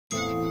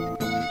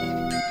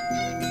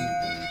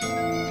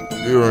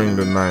During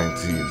the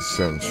 19th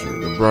century,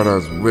 the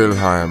brothers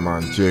Wilhelm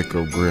and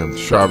Jacob Grimm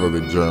traveled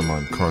the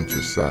German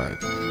countryside,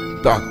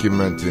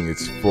 documenting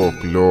its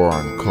folklore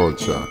and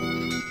culture.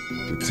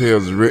 The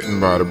tales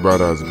written by the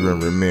Brothers Grimm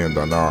remained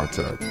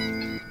unaltered,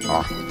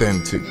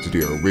 authentic to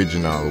the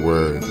original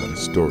words and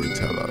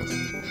storytellers.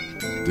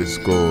 This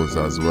goes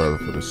as well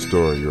for the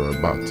story you're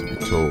about to be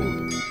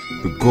told,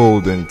 The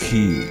Golden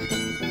Key.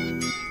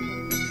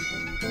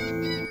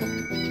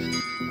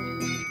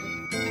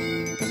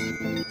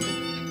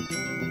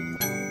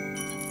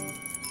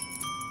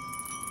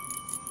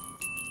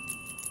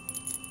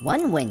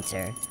 One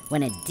winter,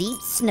 when a deep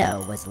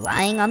snow was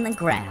lying on the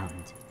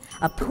ground,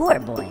 a poor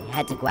boy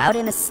had to go out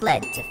in a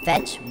sled to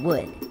fetch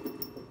wood.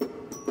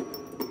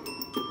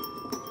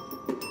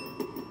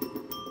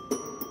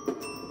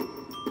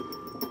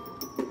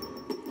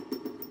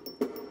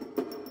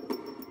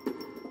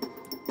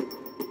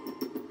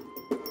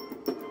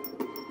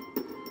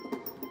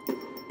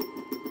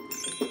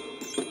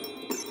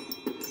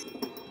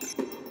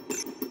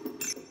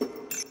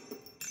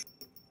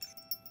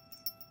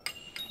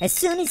 As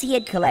soon as he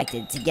had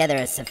collected together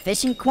a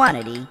sufficient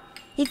quantity,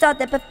 he thought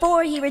that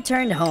before he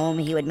returned home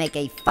he would make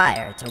a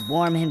fire to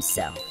warm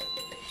himself,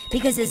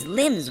 because his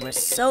limbs were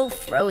so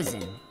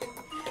frozen.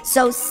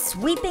 So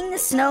sweeping the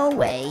snow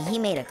away, he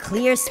made a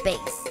clear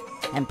space,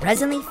 and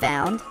presently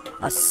found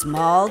a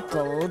small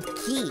gold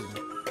key.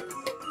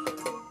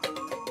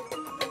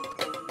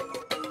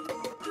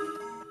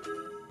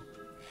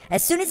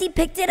 As soon as he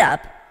picked it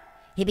up,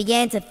 he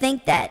began to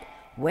think that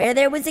where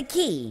there was a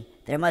key,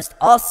 there must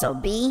also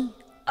be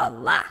a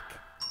lock.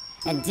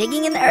 And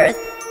digging in the earth,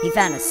 he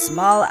found a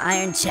small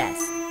iron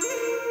chest.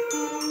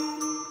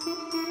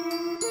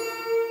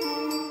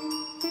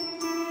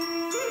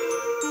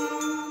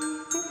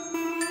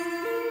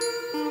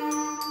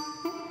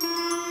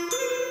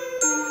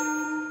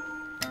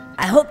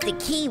 I hope the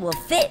key will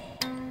fit,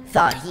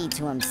 thought he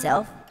to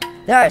himself.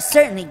 There are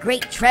certainly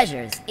great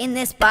treasures in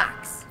this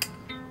box.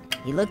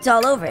 He looked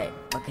all over it,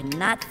 but could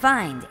not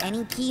find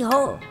any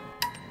keyhole.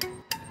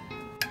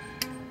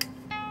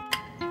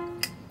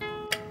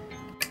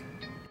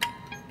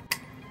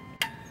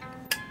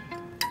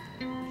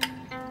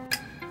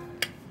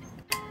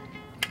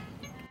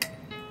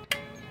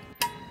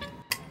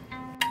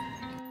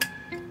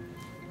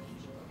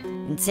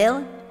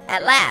 Until,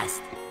 at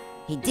last,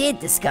 he did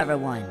discover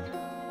one,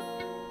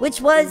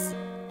 which was,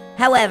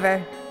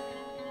 however,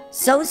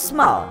 so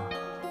small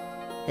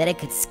that it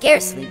could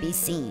scarcely be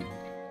seen.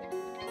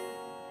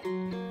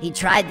 He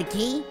tried the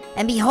key,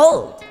 and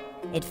behold,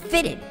 it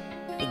fitted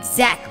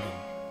exactly.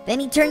 Then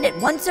he turned it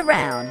once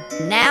around.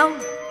 Now,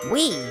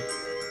 we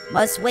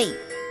must wait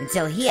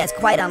until he has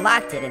quite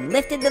unlocked it and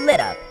lifted the lid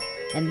up,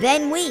 and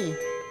then we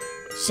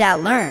shall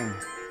learn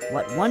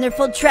what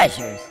wonderful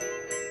treasures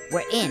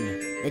were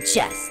in the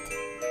chest.